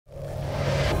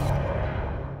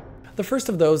The first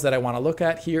of those that I want to look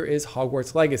at here is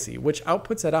Hogwarts Legacy, which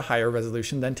outputs at a higher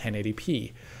resolution than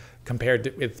 1080p.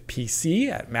 Compared with PC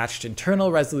at matched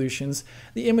internal resolutions,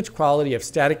 the image quality of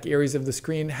static areas of the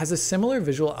screen has a similar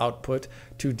visual output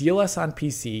to DLSS on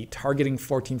PC targeting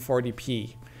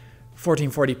 1440p.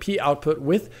 1440p output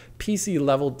with PC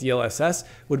level DLSS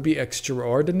would be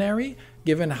extraordinary,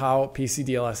 given how PC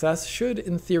DLSS should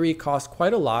in theory cost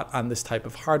quite a lot on this type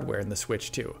of hardware in the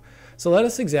Switch 2. So let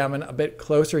us examine a bit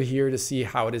closer here to see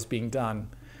how it is being done.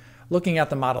 Looking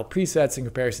at the model presets in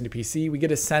comparison to PC, we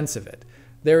get a sense of it.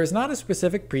 There is not a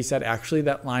specific preset actually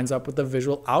that lines up with the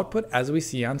visual output as we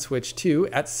see on Switch 2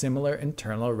 at similar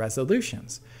internal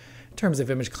resolutions. In terms of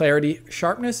image clarity,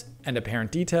 sharpness, and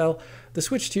apparent detail, the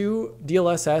Switch 2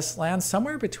 DLSS lands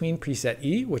somewhere between preset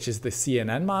E, which is the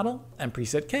CNN model, and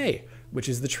preset K, which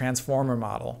is the Transformer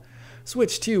model.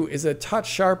 Switch 2 is a touch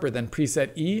sharper than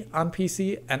preset E on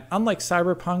PC, and unlike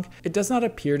Cyberpunk, it does not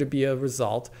appear to be a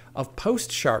result of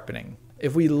post-sharpening.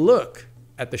 If we look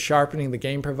at the sharpening the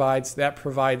game provides, that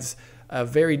provides a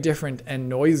very different and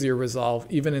noisier resolve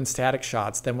even in static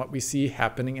shots than what we see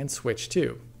happening in Switch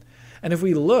 2. And if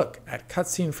we look at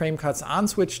cutscene frame cuts on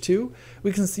Switch 2,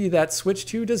 we can see that Switch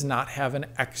 2 does not have an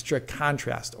extra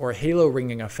contrast or halo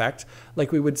ringing effect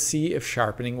like we would see if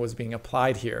sharpening was being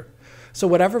applied here. So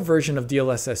whatever version of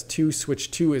DLSS 2 Switch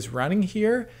 2 is running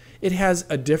here, it has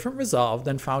a different resolve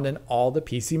than found in all the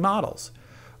PC models.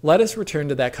 Let us return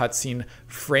to that cutscene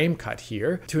frame cut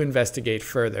here to investigate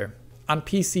further. On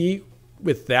PC,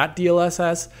 with that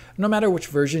DLSS, no matter which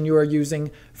version you are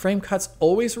using, frame cuts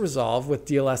always resolve with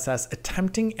DLSS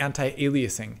attempting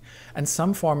anti-aliasing and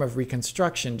some form of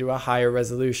reconstruction to a higher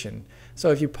resolution.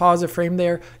 So if you pause a frame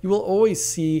there, you will always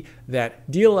see that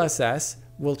DLSS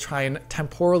will try and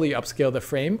temporally upscale the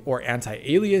frame or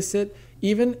anti-alias it,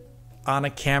 even on a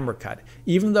camera cut,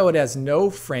 even though it has no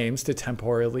frames to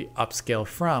temporally upscale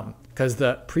from, because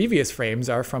the previous frames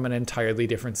are from an entirely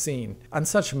different scene. On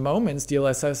such moments,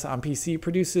 DLSS on PC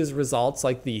produces results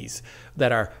like these,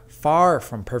 that are far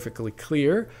from perfectly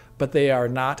clear, but they are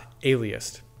not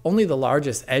aliased. Only the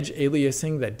largest edge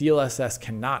aliasing that DLSS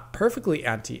cannot perfectly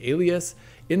anti-alias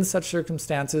in such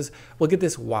circumstances will get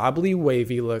this wobbly,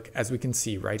 wavy look as we can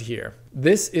see right here.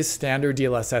 This is standard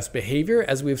DLSS behavior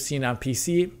as we've seen on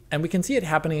PC, and we can see it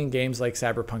happening in games like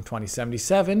Cyberpunk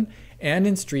 2077 and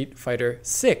in Street Fighter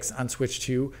 6 on Switch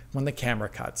 2 when the camera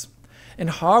cuts. In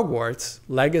Hogwarts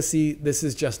Legacy, this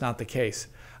is just not the case.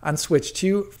 On Switch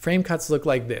 2, frame cuts look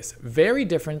like this, very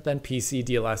different than PC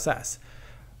DLSS.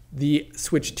 The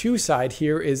Switch 2 side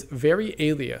here is very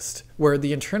aliased, where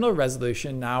the internal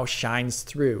resolution now shines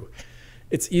through.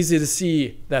 It's easy to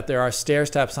see that there are stair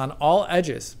steps on all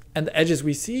edges, and the edges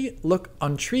we see look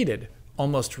untreated,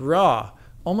 almost raw,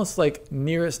 almost like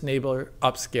nearest neighbor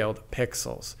upscaled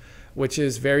pixels, which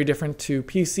is very different to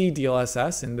PC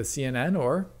DLSS in the CNN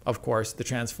or, of course, the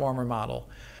Transformer model.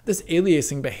 This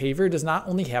aliasing behavior does not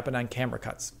only happen on camera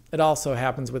cuts, it also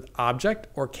happens with object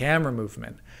or camera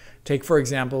movement. Take, for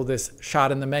example, this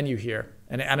shot in the menu here.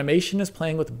 An animation is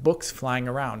playing with books flying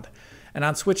around. And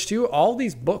on Switch 2, all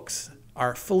these books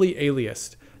are fully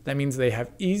aliased. That means they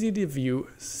have easy to view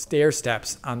stair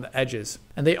steps on the edges.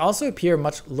 And they also appear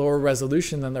much lower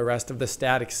resolution than the rest of the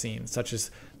static scene, such as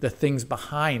the things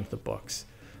behind the books.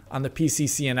 On the PC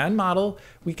CNN model,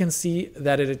 we can see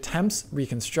that it attempts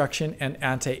reconstruction and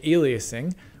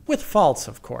anti-aliasing, with faults,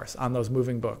 of course, on those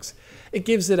moving books. It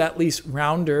gives it at least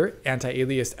rounder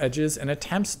anti-aliased edges and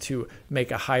attempts to make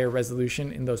a higher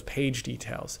resolution in those page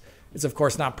details. It's of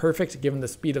course not perfect given the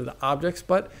speed of the objects,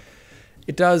 but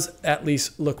it does at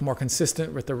least look more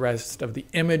consistent with the rest of the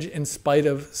image in spite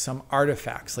of some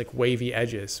artifacts like wavy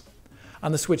edges.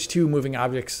 On the Switch 2, moving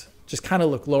objects just kind of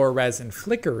look lower res and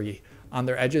flickery on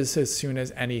their edges as soon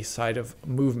as any side of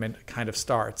movement kind of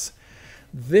starts.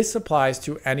 This applies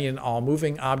to any and all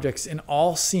moving objects in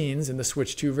all scenes in the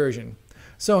Switch 2 version.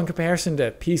 So in comparison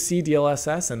to PC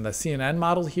DLSS and the CNN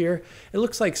model here, it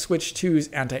looks like Switch 2's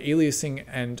anti-aliasing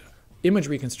and image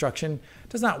reconstruction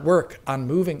does not work on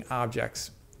moving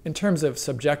objects. In terms of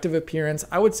subjective appearance,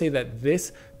 I would say that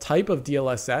this type of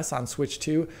DLSS on Switch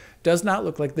 2 does not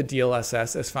look like the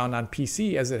DLSS as found on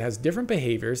PC, as it has different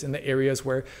behaviors in the areas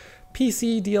where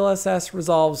PC DLSS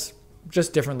resolves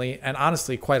just differently and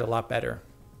honestly quite a lot better.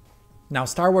 Now,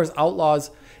 Star Wars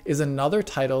Outlaws is another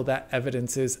title that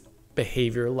evidences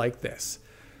behavior like this,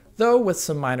 though with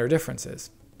some minor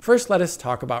differences. First, let us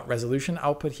talk about resolution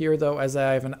output here, though, as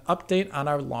I have an update on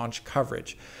our launch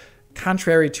coverage.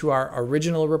 Contrary to our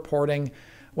original reporting,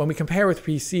 when we compare with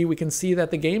PC, we can see that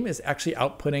the game is actually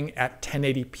outputting at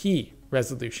 1080p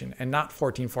resolution and not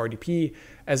 1440p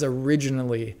as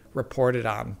originally reported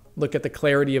on Look at the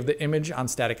clarity of the image on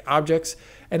static objects,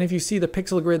 and if you see the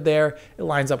pixel grid there, it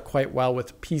lines up quite well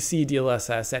with PC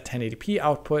DLSS at 1080p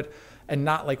output, and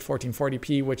not like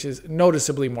 1440p, which is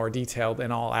noticeably more detailed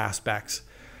in all aspects.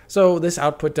 So this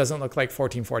output doesn't look like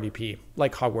 1440p,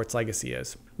 like Hogwarts Legacy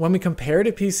is. When we compare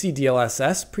to PC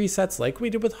DLSS presets like we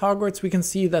did with Hogwarts, we can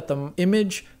see that the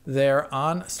image there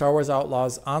on Star Wars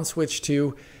Outlaws on Switch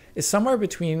 2 is somewhere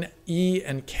between E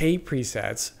and K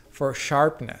presets for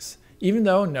sharpness, even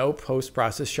though no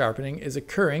post-process sharpening is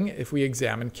occurring if we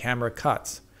examine camera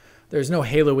cuts. There's no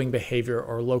haloing behavior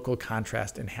or local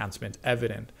contrast enhancement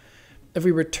evident. If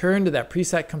we return to that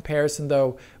preset comparison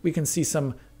though, we can see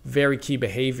some very key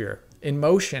behavior. In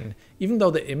motion, even though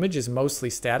the image is mostly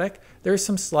static, there is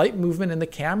some slight movement in the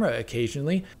camera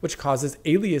occasionally, which causes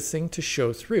aliasing to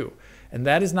show through, and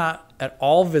that is not at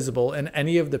all visible in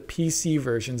any of the PC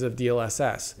versions of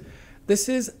DLSS. This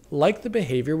is like the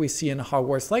behavior we see in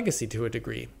Hogwarts Legacy to a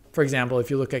degree. For example, if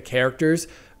you look at characters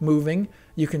moving,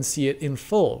 you can see it in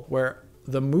full, where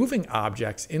the moving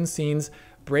objects in scenes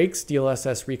breaks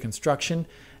DLSS reconstruction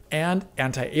and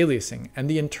anti-aliasing, and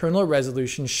the internal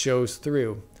resolution shows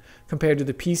through. Compared to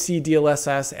the PC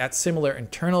DLSS at similar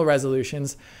internal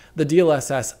resolutions, the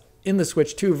DLSS in the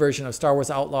Switch 2 version of Star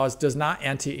Wars Outlaws does not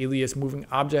anti-alias moving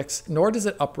objects, nor does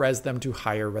it up-res them to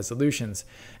higher resolutions.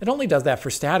 It only does that for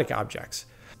static objects.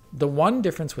 The one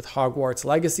difference with Hogwarts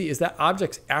Legacy is that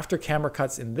objects after camera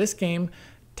cuts in this game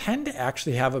tend to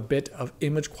actually have a bit of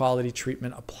image quality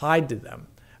treatment applied to them.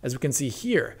 As we can see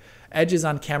here, edges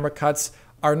on camera cuts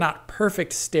are not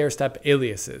perfect stair-step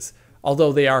aliases.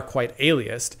 Although they are quite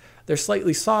aliased, they're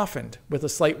slightly softened with a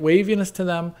slight waviness to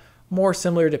them, more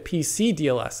similar to PC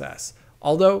DLSS,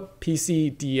 although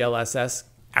PC DLSS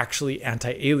actually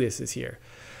anti-aliases here.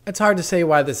 It's hard to say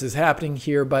why this is happening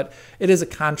here, but it is a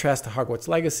contrast to Hogwarts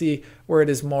Legacy, where it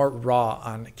is more raw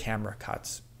on camera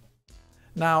cuts.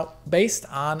 Now, based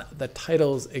on the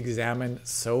titles examined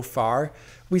so far,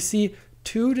 we see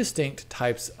two distinct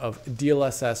types of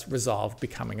DLSS resolve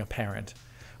becoming apparent.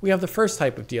 We have the first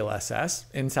type of DLSS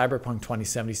in Cyberpunk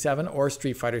 2077 or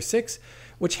Street Fighter 6,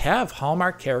 which have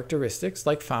hallmark characteristics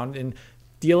like found in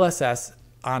DLSS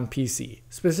on PC,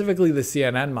 specifically the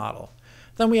CNN model.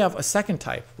 Then we have a second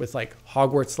type with like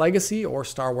Hogwarts Legacy or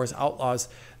Star Wars Outlaws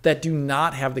that do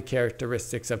not have the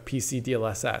characteristics of PC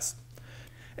DLSS.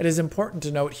 It is important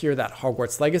to note here that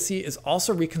Hogwarts Legacy is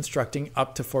also reconstructing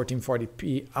up to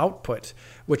 1440p output,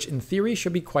 which in theory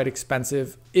should be quite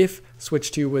expensive if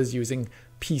Switch 2 was using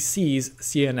PC's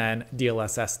CNN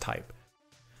DLSS type.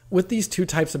 With these two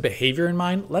types of behavior in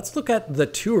mind, let's look at The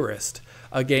Tourist,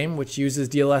 a game which uses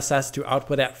DLSS to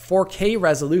output at 4K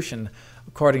resolution,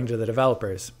 according to the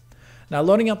developers. Now,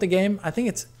 loading up the game, I think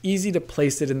it's easy to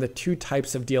place it in the two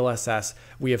types of DLSS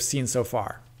we have seen so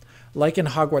far. Like in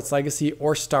Hogwarts Legacy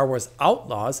or Star Wars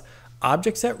Outlaws,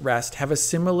 objects at rest have a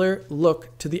similar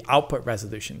look to the output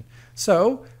resolution.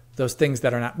 So, those things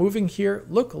that are not moving here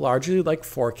look largely like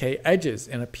 4K edges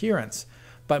in appearance,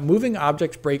 but moving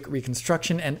objects break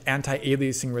reconstruction and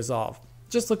anti-aliasing resolve.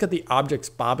 Just look at the objects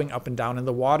bobbing up and down in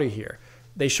the water here.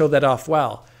 They show that off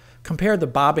well. Compare the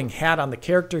bobbing hat on the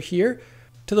character here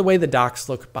to the way the docks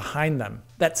look behind them.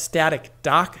 That static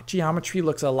dock geometry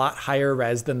looks a lot higher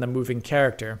res than the moving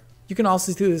character. You can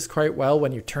also see this quite well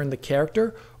when you turn the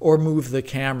character or move the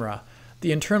camera.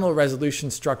 The internal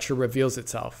resolution structure reveals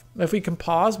itself. If we can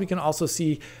pause, we can also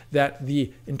see that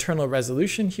the internal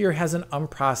resolution here has an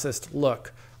unprocessed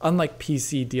look, unlike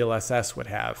PC DLSS would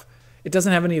have. It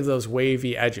doesn't have any of those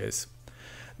wavy edges.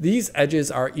 These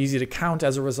edges are easy to count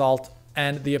as a result,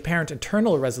 and the apparent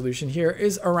internal resolution here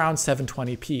is around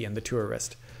 720p in The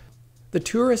Tourist. The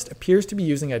Tourist appears to be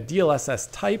using a DLSS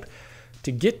type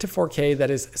to get to 4K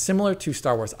that is similar to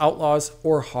Star Wars Outlaws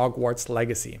or Hogwarts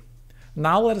Legacy.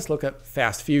 Now let us look at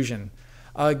Fast Fusion,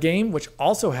 a game which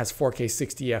also has 4K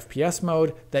 60 FPS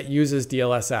mode that uses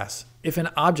DLSS. If an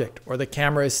object or the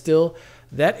camera is still,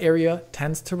 that area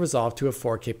tends to resolve to a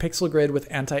 4K pixel grid with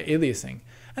anti-aliasing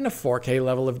and a 4K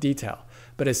level of detail.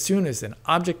 But as soon as an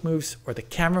object moves or the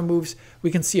camera moves,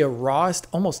 we can see a rawest,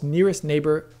 almost nearest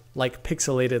neighbor-like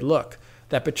pixelated look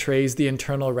that betrays the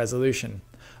internal resolution.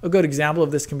 A good example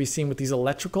of this can be seen with these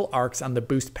electrical arcs on the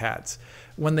boost pads.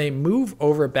 When they move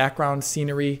over background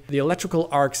scenery, the electrical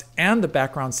arcs and the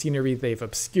background scenery they've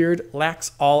obscured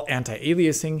lacks all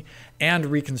anti-aliasing and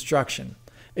reconstruction.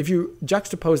 If you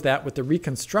juxtapose that with the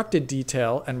reconstructed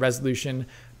detail and resolution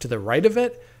to the right of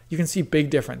it, you can see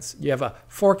big difference. You have a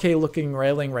 4K looking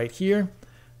railing right here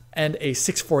and a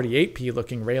 648p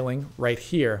looking railing right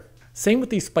here. Same with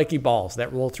these spiky balls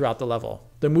that roll throughout the level.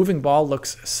 The moving ball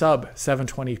looks sub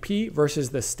 720p versus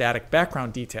the static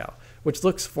background detail, which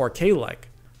looks 4K-like.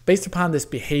 Based upon this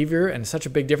behavior and such a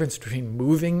big difference between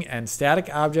moving and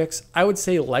static objects, I would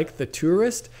say, like the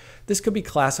tourist, this could be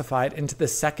classified into the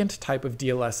second type of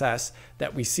DLSS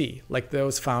that we see, like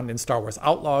those found in Star Wars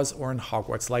Outlaws or in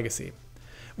Hogwarts Legacy.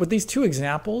 With these two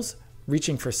examples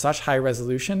reaching for such high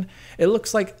resolution, it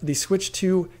looks like the Switch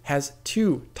 2 has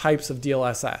two types of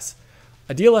DLSS.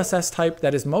 A DLSS type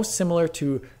that is most similar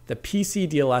to the PC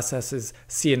DLSS's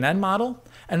CNN model,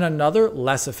 and another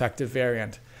less effective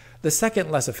variant. The second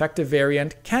less effective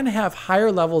variant can have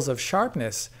higher levels of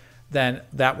sharpness than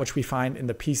that which we find in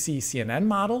the PC CNN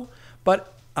model,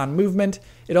 but on movement,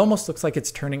 it almost looks like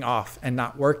it's turning off and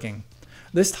not working.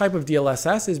 This type of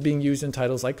DLSS is being used in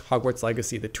titles like Hogwarts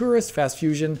Legacy, The Tourist, Fast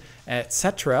Fusion,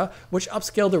 etc., which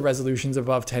upscale the resolutions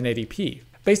above 1080p.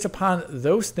 Based upon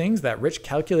those things that Rich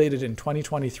calculated in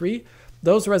 2023,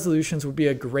 those resolutions would be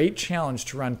a great challenge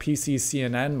to run PC's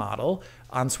CNN model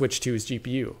on Switch 2's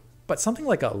GPU. But something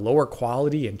like a lower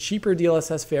quality and cheaper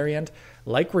DLSS variant,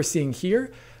 like we're seeing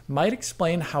here, might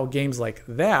explain how games like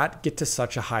that get to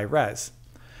such a high res.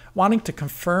 Wanting to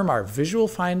confirm our visual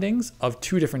findings of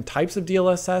two different types of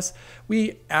DLSS,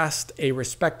 we asked a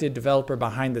respected developer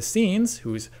behind the scenes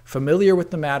who's familiar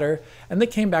with the matter, and they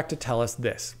came back to tell us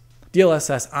this.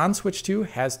 DLSS on Switch 2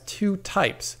 has two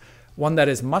types, one that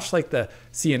is much like the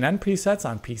CNN presets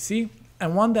on PC,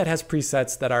 and one that has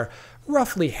presets that are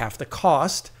roughly half the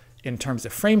cost in terms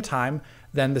of frame time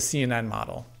than the CNN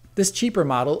model. This cheaper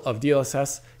model of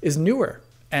DLSS is newer,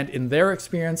 and in their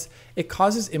experience, it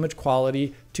causes image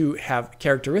quality to have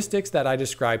characteristics that I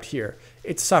described here.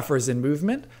 It suffers in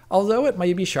movement, although it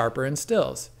may be sharper in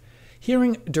stills.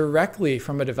 Hearing directly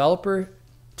from a developer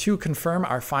to confirm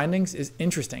our findings is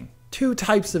interesting. Two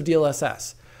types of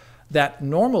DLSS. That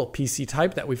normal PC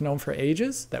type that we've known for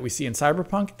ages, that we see in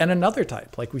Cyberpunk, and another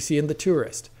type, like we see in The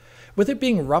Tourist. With it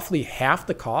being roughly half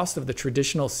the cost of the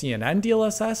traditional CNN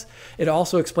DLSS, it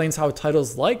also explains how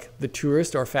titles like The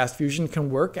Tourist or Fast Fusion can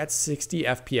work at 60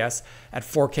 FPS at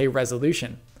 4K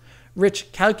resolution.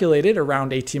 Rich calculated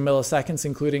around 18 milliseconds,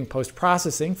 including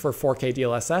post-processing for 4K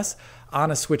DLSS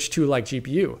on a Switch 2-like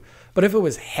GPU. But if it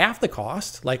was half the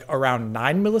cost, like around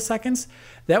 9 milliseconds,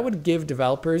 that would give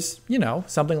developers,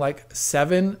 something like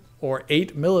 7 or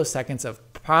 8 milliseconds of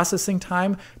processing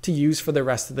time to use for the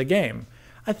rest of the game.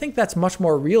 I think that's much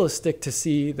more realistic to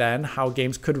see than how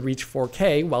games could reach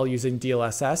 4K while using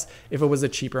DLSS if it was a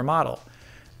cheaper model.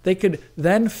 They could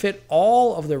then fit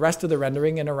all of the rest of the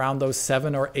rendering in around those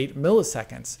 7 or 8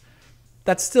 milliseconds.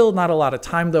 That's still not a lot of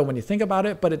time though when you think about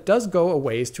it, but it does go a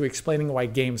ways to explaining why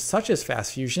games such as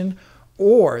Fast Fusion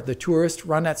or The Tourist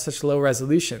run at such low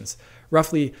resolutions,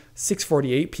 roughly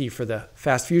 648p for the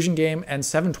Fast Fusion game and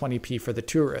 720p for The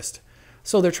Tourist.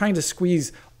 So they're trying to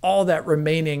squeeze all that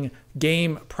remaining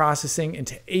game processing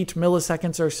into 8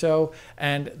 milliseconds or so,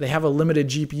 and they have a limited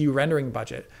GPU rendering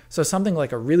budget. So something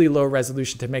like a really low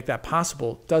resolution to make that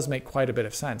possible does make quite a bit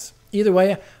of sense. Either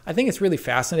way, I think it's really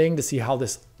fascinating to see how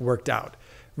this worked out.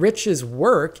 Rich's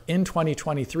work in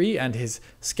 2023 and his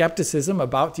skepticism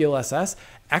about DLSS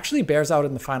actually bears out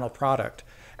in the final product.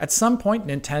 At some point,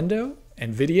 Nintendo,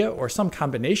 NVIDIA, or some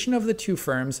combination of the two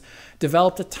firms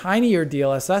developed a tinier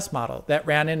DLSS model that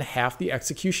ran in half the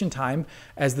execution time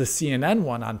as the CNN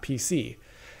one on PC.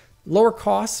 Lower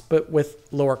costs, but with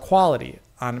lower quality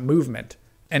on movement.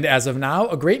 And as of now,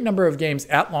 a great number of games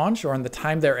at launch or in the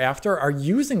time thereafter are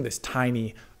using this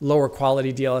tiny, lower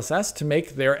quality DLSS to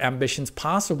make their ambitions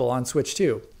possible on Switch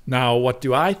 2. Now, what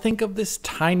do I think of this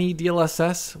tiny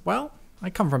DLSS? Well, I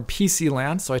come from PC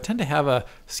land, so I tend to have a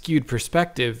skewed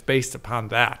perspective based upon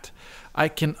that. I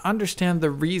can understand the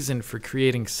reason for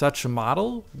creating such a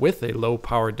model with a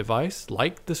low-powered device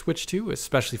like the Switch 2,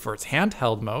 especially for its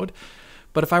handheld mode.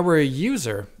 But if I were a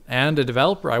user and a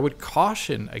developer, I would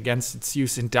caution against its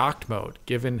use in docked mode,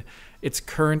 given its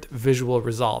current visual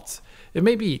results. It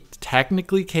may be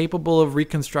technically capable of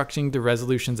reconstructing the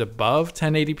resolutions above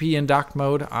 1080p in docked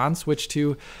mode on Switch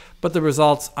 2, but the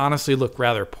results honestly look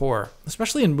rather poor,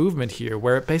 especially in movement here,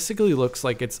 where it basically looks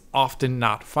like it's often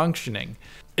not functioning.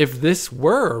 If this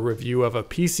were a review of a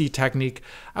PC technique,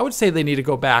 I would say they need to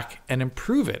go back and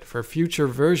improve it for future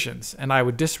versions, and I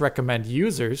would disrecommend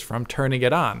users from turning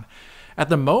it on. At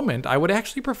the moment, I would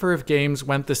actually prefer if games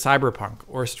went the Cyberpunk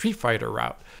or Street Fighter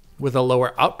route, with a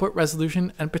lower output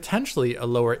resolution and potentially a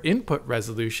lower input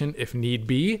resolution if need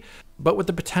be, but with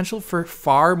the potential for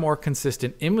far more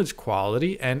consistent image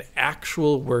quality and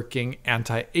actual working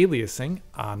anti-aliasing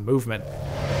on movement.